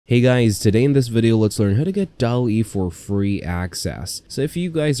Hey guys, today in this video, let's learn how to get Dall-E for free access. So if you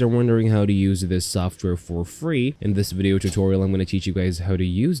guys are wondering how to use this software for free, in this video tutorial, I'm going to teach you guys how to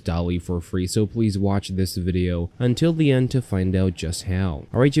use Dall-E for free. So please watch this video until the end to find out just how.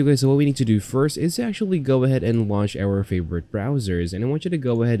 Alright you guys, so what we need to do first is actually go ahead and launch our favorite browsers. And I want you to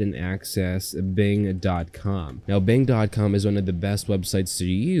go ahead and access Bing.com. Now Bing.com is one of the best websites to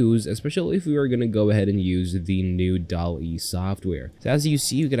use, especially if we are going to go ahead and use the new Dall-E software. So as you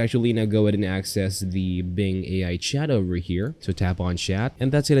see, you can actually now go ahead and access the Bing AI chat over here. So tap on chat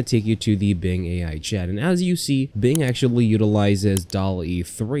and that's going to take you to the Bing AI chat. And as you see, Bing actually utilizes Dall-E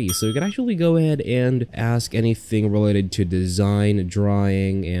 3. So you can actually go ahead and ask anything related to design,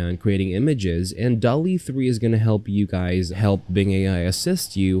 drawing, and creating images. And Dall-E 3 is going to help you guys help Bing AI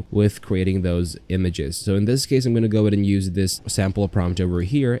assist you with creating those images. So in this case, I'm going to go ahead and use this sample prompt over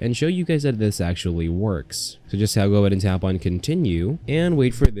here and show you guys that this actually works. So just go ahead and tap on continue and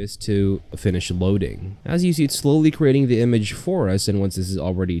wait for this to finish loading. As you see, it's slowly creating the image for us, and once this is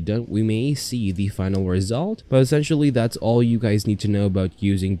already done, we may see the final result. But essentially, that's all you guys need to know about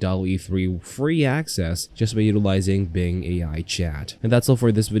using Dall-E 3 free access just by utilizing Bing AI chat. And that's all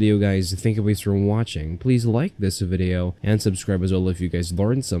for this video, guys. Thank you guys for watching. Please like this video and subscribe as well if you guys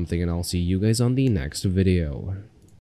learned something, and I'll see you guys on the next video.